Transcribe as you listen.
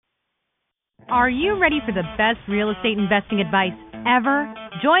Are you ready for the best real estate investing advice ever?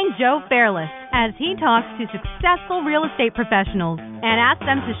 Join Joe Fairless as he talks to successful real estate professionals and asks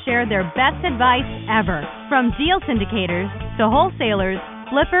them to share their best advice ever. From deal syndicators to wholesalers,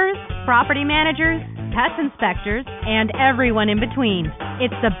 flippers, property managers, pest inspectors, and everyone in between.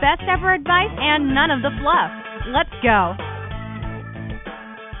 It's the best ever advice and none of the fluff. Let's go.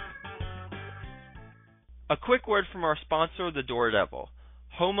 A quick word from our sponsor, the Door Devil.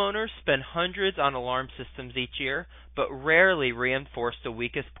 Homeowners spend hundreds on alarm systems each year, but rarely reinforce the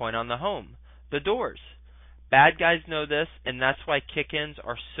weakest point on the home, the doors. Bad guys know this, and that's why kick-ins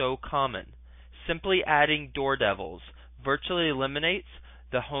are so common. Simply adding Door Devils virtually eliminates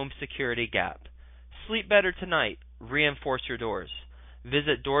the home security gap. Sleep better tonight. Reinforce your doors.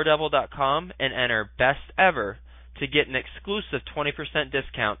 Visit doordevil.com and enter Best Ever to get an exclusive 20%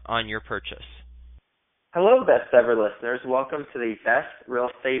 discount on your purchase. Hello, Best Ever listeners. Welcome to the Best Real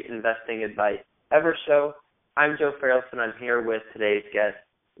Estate Investing Advice Ever show. I'm Joe Fairless, and I'm here with today's guest,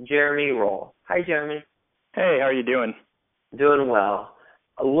 Jeremy Roll. Hi, Jeremy. Hey, how are you doing? Doing well.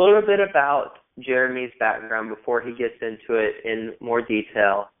 A little bit about Jeremy's background before he gets into it in more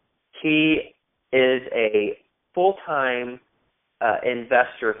detail. He is a full-time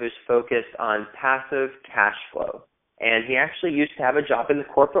investor who's focused on passive cash flow, and he actually used to have a job in the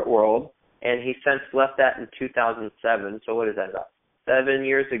corporate world, and he since left that in 2007. So what is that, about 7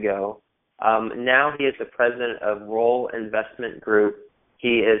 years ago? Now he is the president of Roll Investment Group.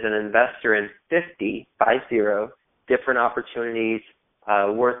 He is an investor in 50 different opportunities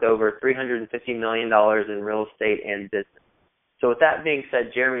worth over $350 million in real estate and business. So with that being said,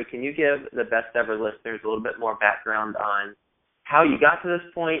 Jeremy, can you give the Best Ever listeners a little bit more background on how you got to this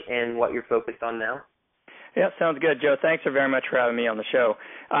point and what you're focused on now? Yeah, sounds good, Joe. Thanks very much for having me on the show.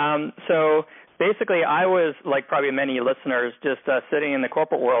 So basically, I was, like probably many listeners, just sitting in the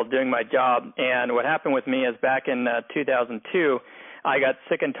corporate world doing my job. And what happened with me is back in 2002, I got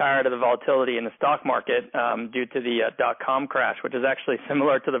sick and tired of the volatility in the stock market due to the dot-com crash, which is actually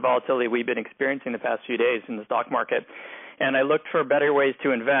similar to the volatility we've been experiencing the past few days in the stock market. And I looked for better ways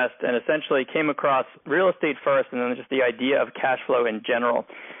to invest and essentially came across real estate first and then just the idea of cash flow in general.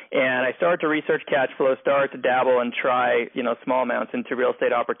 And I started to research cash flow, started to dabble and try, small amounts into real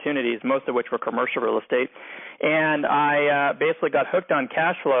estate opportunities, most of which were commercial real estate. And I basically got hooked on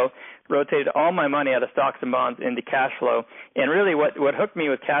cash flow, rotated all my money out of stocks and bonds into cash flow. And really what hooked me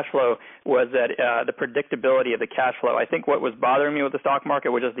with cash flow was that the predictability of the cash flow. I think what was bothering me with the stock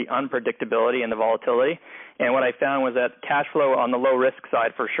market was just the unpredictability and the volatility. And what I found was that cash flow on the low risk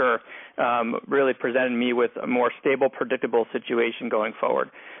side for sure really presented me with a more stable, predictable situation going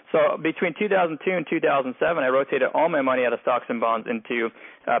forward. So between 2002 and 2007, I rotated all my money out of stocks and bonds into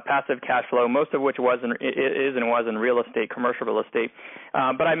passive cash flow, most of which was in real estate, commercial real estate.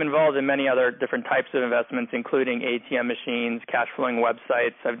 But I'm involved in many other different types of investments, including ATM machines, cash flowing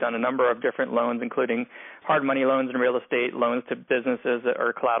websites. I've done a number of different loans, including hard money loans in real estate, loans to businesses that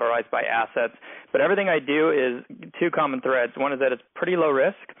are collateralized by assets. But everything I do is two common threads. One is that it's pretty low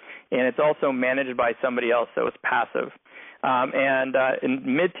risk, and it's also managed by somebody else, so it's passive. In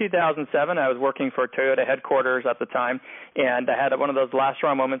mid-2007, I was working for Toyota headquarters at the time, and I had one of those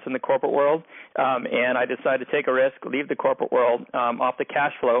last-round moments in the corporate world, and I decided to take a risk, leave the corporate world off the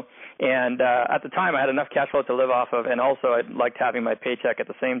cash flow. And at the time, I had enough cash flow to live off of, and also I liked having my paycheck at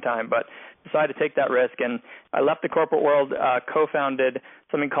the same time, but decided to take that risk. And I left the corporate world, co-founded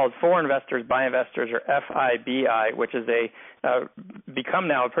something called For Investors, By Investors, or FIBI, which is become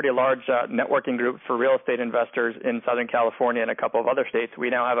now a pretty large networking group for real estate investors in Southern California and a couple of other states. We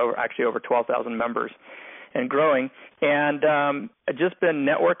now have over 12,000 members and growing. And I've just been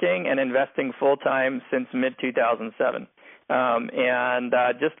networking and investing full-time since mid-2007.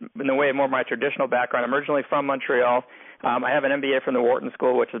 Just in the way of more of my traditional background, I'm originally from Montreal. I have an MBA from the Wharton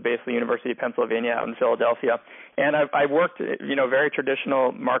School, which is basically University of Pennsylvania out in Philadelphia. And I worked, very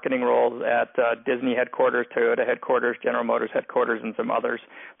traditional marketing roles at Disney headquarters, Toyota headquarters, General Motors headquarters, and some others.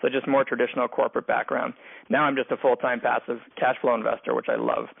 So just more traditional corporate background. Now I'm just a full-time passive cash flow investor, which I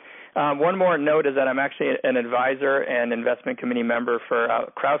love. One more note is that I'm actually an advisor and investment committee member for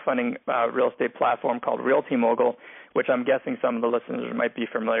a crowdfunding real estate platform called Realty Mogul, which I'm guessing some of the listeners might be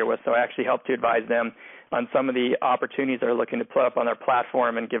familiar with. So I actually help to advise them on some of the opportunities they're looking to put up on their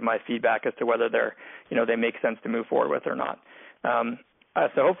platform and give my feedback as to whether they make sense to move forward with or not.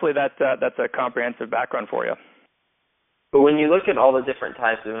 So hopefully that's a comprehensive background for you. But when you look at all the different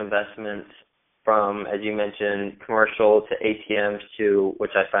types of investments, from, as you mentioned, commercial to ATMs to,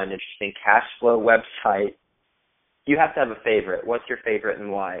 which I find interesting, cash flow website, you have to have a favorite. What's your favorite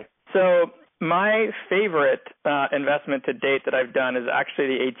and why? So my favorite investment to date that I've done is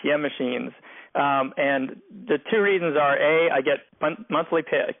actually the ATM machines. And the two reasons are, A, I get monthly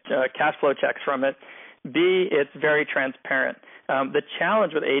cash flow checks from it. B, it's very transparent. The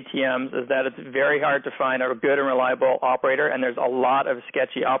challenge with ATMs is that it's very hard to find a good and reliable operator, and there's a lot of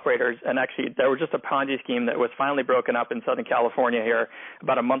sketchy operators. And actually, there was just a Ponzi scheme that was finally broken up in Southern California here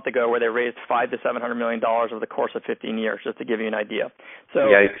about a month ago, where they raised $500 to $700 million over the course of 15 years, just to give you an idea. So,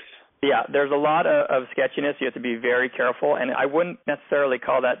 yikes. Yeah, there's a lot of sketchiness. You have to be very careful, and I wouldn't necessarily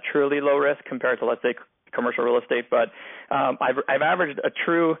call that truly low risk compared to, let's say, commercial real estate, but I've averaged a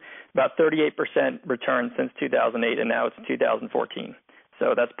true about 38% return since 2008, and now it's 2014.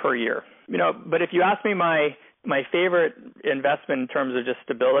 So that's per year. But if you ask me my favorite investment in terms of just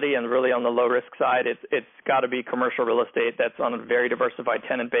stability and really on the low risk side, it's got to be commercial real estate that's on a very diversified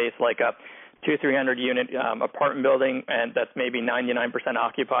tenant base, like a 200-300 unit apartment building, and that's maybe 99%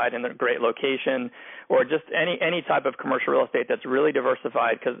 occupied in a great location, or just any type of commercial real estate that's really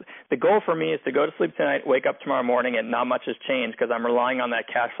diversified. Because the goal for me is to go to sleep tonight, wake up tomorrow morning, and not much has changed because I'm relying on that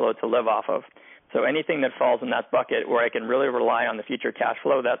cash flow to live off of. So anything that falls in that bucket where I can really rely on the future cash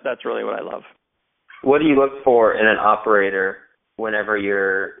flow, that's really what I love. What do you look for in an operator whenever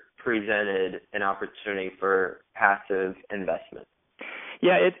you're presented an opportunity for passive investment?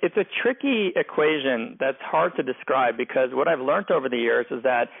 Yeah, it's a tricky equation that's hard to describe, because what I've learned over the years is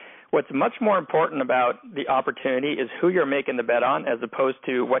that what's much more important about the opportunity is who you're making the bet on as opposed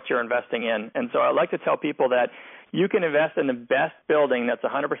to what you're investing in. And so I like to tell people that you can invest in the best building that's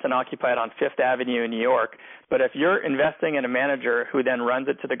 100% occupied on Fifth Avenue in New York, but if you're investing in a manager who then runs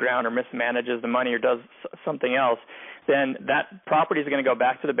it to the ground or mismanages the money or does something else, then that property is going to go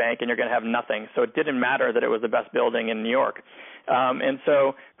back to the bank and you're going to have nothing. So it didn't matter that it was the best building in New York. And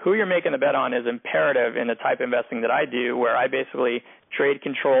so who you're making the bet on is imperative in the type of investing that I do, where I basically trade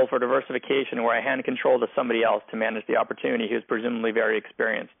control for diversification, where I hand control to somebody else to manage the opportunity who's presumably very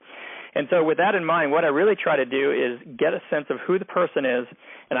experienced. And so with that in mind, what I really try to do is get a sense of who the person is,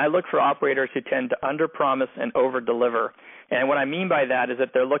 and I look for operators who tend to underpromise and overdeliver. And what I mean by that is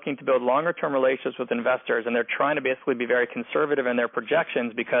that they're looking to build longer-term relationships with investors, and they're trying to basically be very conservative in their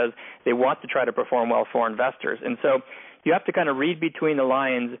projections because they want to try to perform well for investors. And so you have to kind of read between the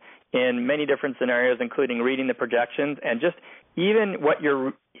lines in many different scenarios, including reading the projections and just even what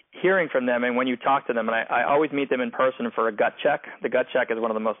you're hearing from them and when you talk to them. And I always meet them in person for a gut check. The gut check is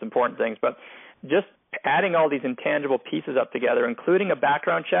one of the most important things. But just adding all these intangible pieces up together, including a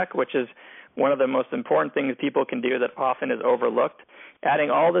background check, which is one of the most important things people can do that often is overlooked, adding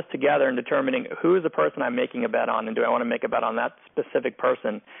all this together and determining who is the person I'm making a bet on, and do I want to make a bet on that specific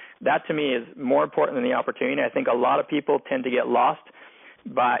person, that to me is more important than the opportunity. I think a lot of people tend to get lost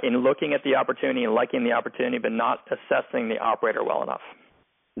in looking at the opportunity and liking the opportunity, but not assessing the operator well enough.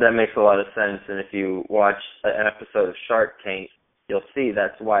 That makes a lot of sense. And if you watch an episode of Shark Tank, you'll see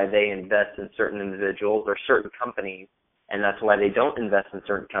that's why they invest in certain individuals or certain companies, and that's why they don't invest in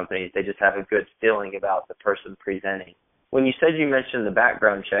certain companies. They just have a good feeling about the person presenting. When you said you mentioned the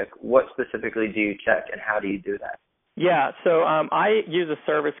background check, what specifically do you check, and how do you do that? Yeah, so I use a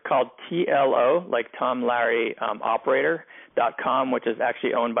service called TLO, like Tom Larry Operator.com, which is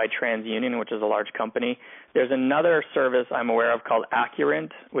actually owned by TransUnion, which is a large company. There's another service I'm aware of called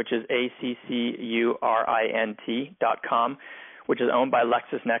Accurint, which is ACCURINT.com, which is owned by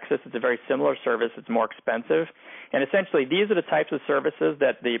LexisNexis. It's a very similar service. It's more expensive. And essentially, these are the types of services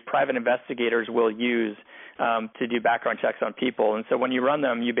that the private investigators will use to do background checks on people. And so when you run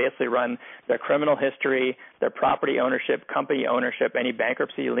them, you basically run their criminal history, their property ownership, company ownership, any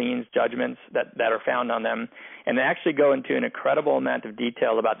bankruptcy liens, judgments that are found on them. And they actually go into an incredible amount of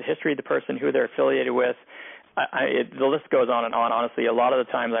detail about the history of the person, who they're affiliated with. The list goes on and on. Honestly, a lot of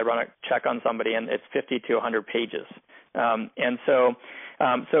the times I run a check on somebody, and it's 50 to 100 pages. And so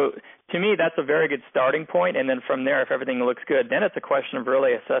to me, that's a very good starting point. And then from there, if everything looks good, then it's a question of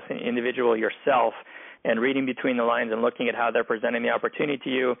really assessing the individual yourself and reading between the lines and looking at how they're presenting the opportunity to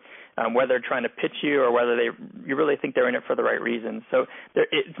you, whether they're trying to pitch you or whether you really think they're in it for the right reasons. So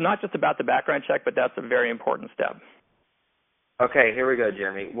it's not just about the background check, but that's a very important step. Okay, here we go,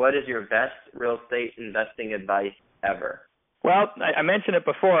 Jeremy. What is your best real estate investing advice ever? Well, I mentioned it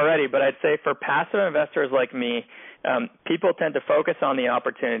before already, but I'd say for passive investors like me, people tend to focus on the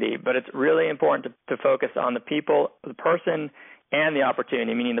opportunity, but it's really important to focus on the people, the person, and the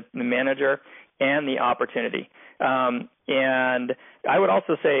opportunity, meaning the manager and the opportunity. And I would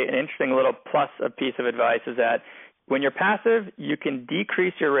also say an interesting little piece of advice is that when you're passive, you can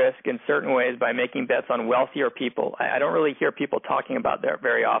decrease your risk in certain ways by making bets on wealthier people. I don't really hear people talking about that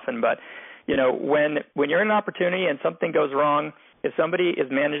very often, but when you're in an opportunity and something goes wrong, if somebody is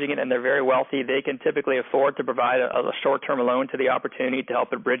managing it and they're very wealthy, they can typically afford to provide a short-term loan to the opportunity to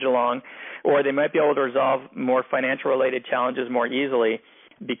help it bridge along, or they might be able to resolve more financial-related challenges more easily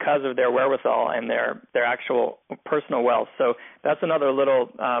because of their wherewithal and their actual personal wealth. So that's another little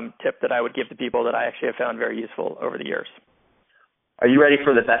tip that I would give to people that I actually have found very useful over the years. Are you ready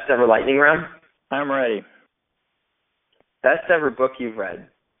for the best ever lightning round? I'm ready. Best ever book you've read?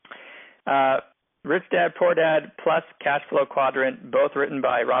 Rich Dad, Poor Dad, plus Cash Flow Quadrant, both written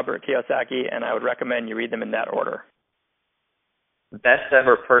by Robert Kiyosaki, and I would recommend you read them in that order. Best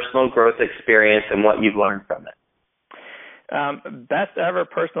ever personal growth experience and what you've learned from it? Best ever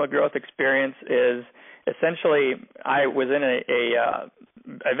personal growth experience is essentially I was in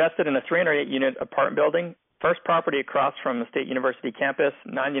I invested in a 308-unit apartment building, first property across from the State University campus,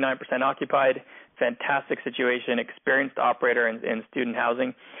 99% occupied, fantastic situation, experienced operator in student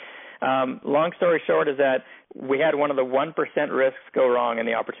housing. Long story short is that we had one of the 1% risks go wrong in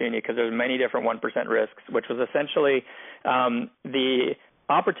the opportunity because there's many different 1% risks, which was essentially the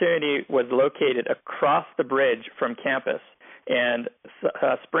opportunity was located across the bridge from campus. And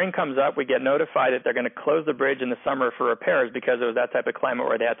spring comes up, we get notified that they're going to close the bridge in the summer for repairs because it was that type of climate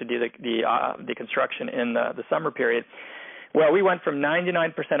where they had to do the construction in the summer period. Well, we went from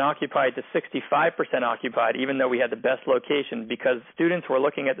 99% occupied to 65% occupied, even though we had the best location, because students were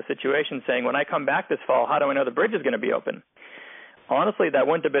looking at the situation saying, when I come back this fall, how do I know the bridge is going to be open? Honestly, that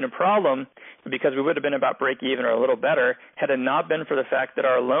wouldn't have been a problem because we would have been about break even or a little better had it not been for the fact that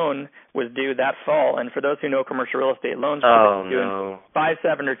our loan was due that fall. And for those who know commercial real estate loans, due in 5,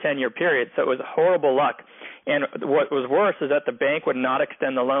 7, or 10-year periods. So it was horrible luck. And what was worse is that the bank would not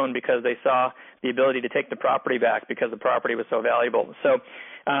extend the loan because they saw the ability to take the property back because the property was so valuable. So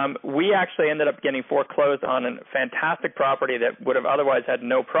we actually ended up getting foreclosed on a fantastic property that would have otherwise had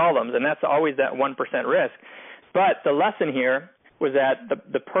no problems. And that's always that 1% risk. But the lesson here was that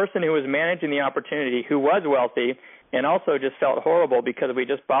the person who was managing the opportunity, who was wealthy and also just felt horrible because we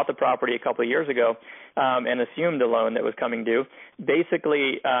just bought the property a couple of years ago and assumed a loan that was coming due,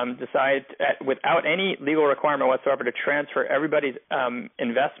 basically decided without any legal requirement whatsoever to transfer everybody's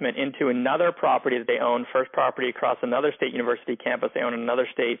investment into another property that they own, first property across another state university campus they own in another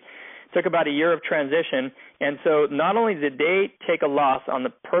state. Took about a year of transition, and so not only did they take a loss on the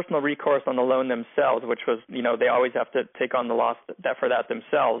personal recourse on the loan themselves, which was, they always have to take on the loss for that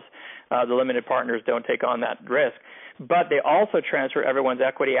themselves. The limited partners don't take on that risk, but they also transfer everyone's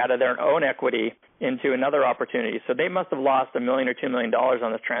equity out of their own equity into another opportunity. So they must have lost $1 million or $2 million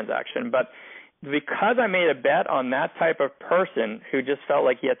on this transaction, but because I made a bet on that type of person who just felt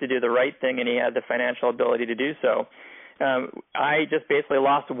like he had to do the right thing and he had the financial ability to do so, I just basically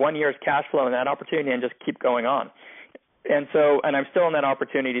lost 1 year's cash flow in that opportunity and just keep going on. And I'm still in that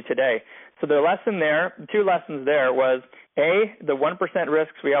opportunity today. So the lesson there, 2 lessons there was, A, the 1%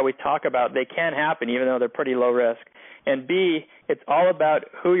 risks we always talk about, they can happen even though they're pretty low risk. And B, it's all about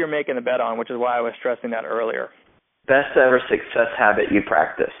who you're making the bet on, which is why I was stressing that earlier. Best ever success habit you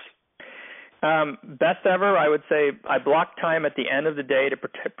practice? Best ever, I would say I block time at the end of the day to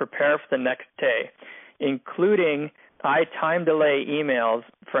prepare for the next day, including I time delay emails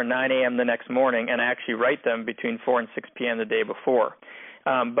for 9 a.m. the next morning, and I actually write them between 4 and 6 p.m. the day before.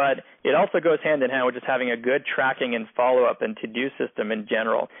 But it also goes hand in hand with just having a good tracking and follow-up and to-do system in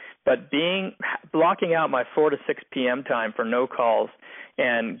general. But blocking out my 4 to 6 p.m. time for no calls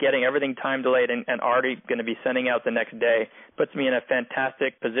and getting everything time delayed and already going to be sending out the next day puts me in a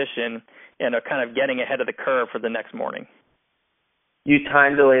fantastic position and kind of getting ahead of the curve for the next morning. You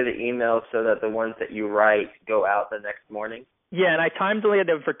time delay the emails so that the ones that you write go out the next morning? Yeah, and I time delayed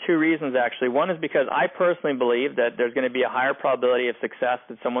them for 2 reasons, actually. One is because I personally believe that there's going to be a higher probability of success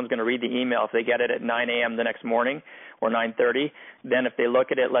that someone's going to read the email if they get it at 9 a.m. the next morning or 9:30. Then if they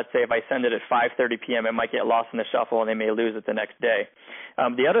look at it, let's say if I send it at 5:30 p.m., it might get lost in the shuffle and they may lose it the next day.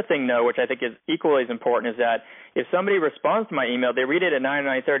 The other thing, though, which I think is equally as important, is that if somebody responds to my email, they read it at 9 or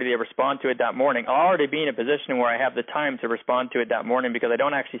 9:30, they respond to it that morning, I'll already be in a position where I have the time to respond to it that morning because I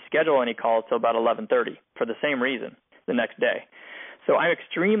don't actually schedule any calls till about 11:30 for the same reason the next day. So I'm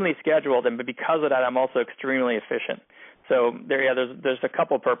extremely scheduled, but because of that, I'm also extremely efficient. So there's a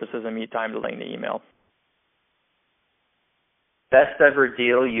couple purposes in me time delaying the email. Best ever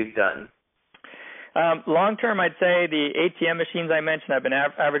deal you've done? Long term, I'd say the ATM machines I mentioned, I've been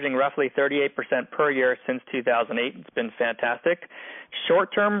averaging roughly 38% per year since 2008. It's been fantastic. Short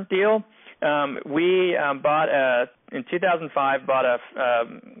term deal, we in 2005 bought a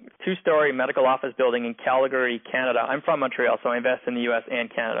 2-story medical office building in Calgary, Canada. I'm from Montreal, so I invest in the U.S.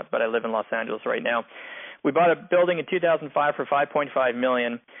 and Canada, but I live in Los Angeles right now. we bought a building in 2005 for $5.5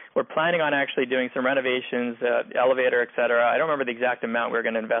 million. We're planning on actually doing some renovations, elevator, et cetera. I don't remember the exact amount we were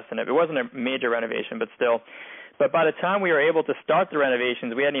going to invest in it. It wasn't a major renovation, but still. But by the time we were able to start the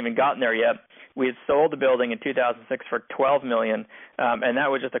renovations, we hadn't even gotten there yet. We had sold the building in 2006 for $12 million, and that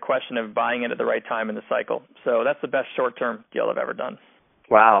was just a question of buying it at the right time in the cycle. So that's the best short-term deal I've ever done.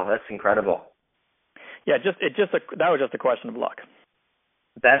 Wow, that's incredible. Yeah, that was just a question of luck.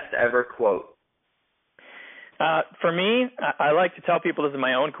 Best ever quote. For me, I like to tell people, this is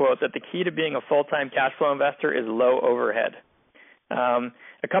my own quote, that the key to being a full-time cash flow investor is low overhead.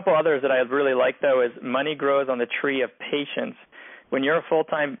 A couple others that I really like, though, is money grows on the tree of patience. When you're a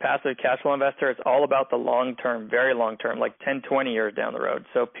full-time passive cash flow investor, it's all about the long term, very long term, like 10, 20 years down the road.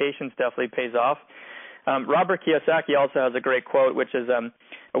 So patience definitely pays off. Robert Kiyosaki also has a great quote, which is,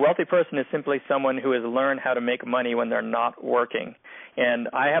 a wealthy person is simply someone who has learned how to make money when they're not working. And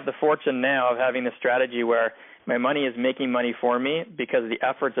I have the fortune now of having this strategy where my money is making money for me because of the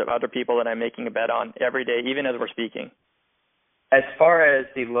efforts of other people that I'm making a bet on every day, even as we're speaking. As far as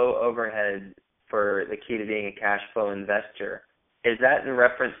the low overhead for the key to being a cash flow investor, is that in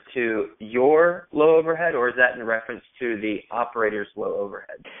reference to your low overhead, or is that in reference to the operator's low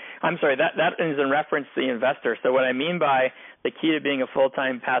overhead? I'm sorry, that is in reference to the investor. So what I mean by the key to being a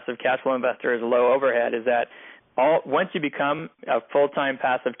full-time passive cash flow investor is low overhead is that once you become a full-time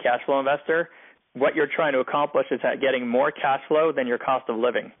passive cash flow investor, what you're trying to accomplish is getting more cash flow than your cost of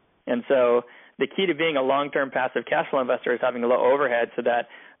living. And so the key to being a long-term passive cash flow investor is having a low overhead so that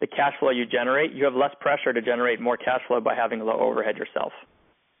the cash flow you generate, you have less pressure to generate more cash flow by having a low overhead yourself.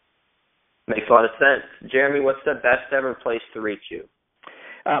 Makes a lot of sense. Jeremy, what's the best ever place to reach you?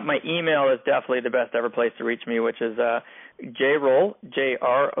 My email is definitely the best ever place to reach me, which is jroll,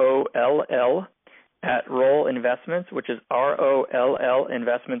 JROLL, at Roll Investments, which is ROLL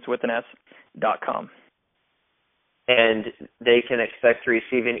Investments with an S.com. And they can expect to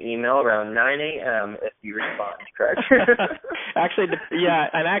receive an email around 9 a.m. if you respond, correct? Actually, yeah,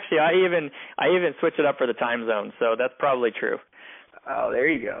 and actually, I even switch it up for the time zone, so that's probably true. Oh, there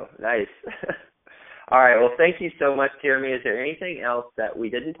you go. Nice. All right. Well, thank you so much, Jeremy. Is there anything else that we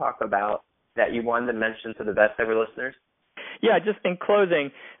didn't talk about that you wanted to mention to the best ever listeners? Yeah, just in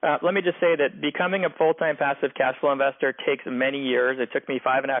closing, let me just say that becoming a full-time passive cash flow investor takes many years. It took me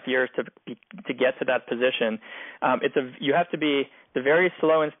 5.5 years to get to that position. You have to be the very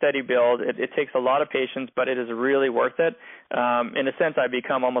slow and steady build. It takes a lot of patience, but it is really worth it. In a sense, I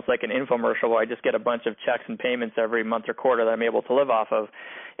become almost like an infomercial where I just get a bunch of checks and payments every month or quarter that I'm able to live off of.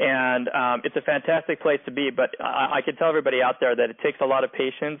 And it's a fantastic place to be, but I can tell everybody out there that it takes a lot of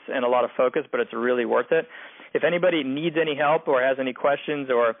patience and a lot of focus, but it's really worth it. If anybody needs any help or has any questions,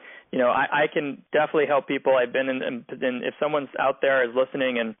 or I can definitely help people. I've been in if someone's out there is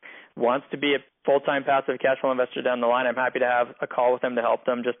listening and wants to be a full-time passive cash flow investor down the line, I'm happy to have a call with them to help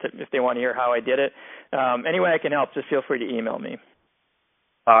them if they want to hear how I did it. Any way I can help, just feel free to email me.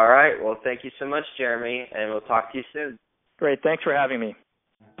 All right. Well, thank you so much, Jeremy, and we'll talk to you soon. Great. Thanks for having me.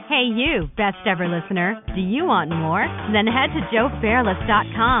 Hey, you, best ever listener. Do you want more? Then head to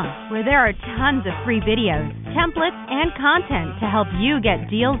joefairless.com, where there are tons of free videos, templates, and content to help you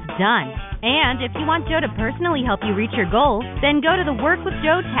get deals done. And if you want Joe to personally help you reach your goals, then go to the Work with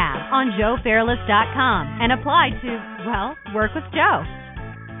Joe tab on joefairless.com and apply to, work with Joe.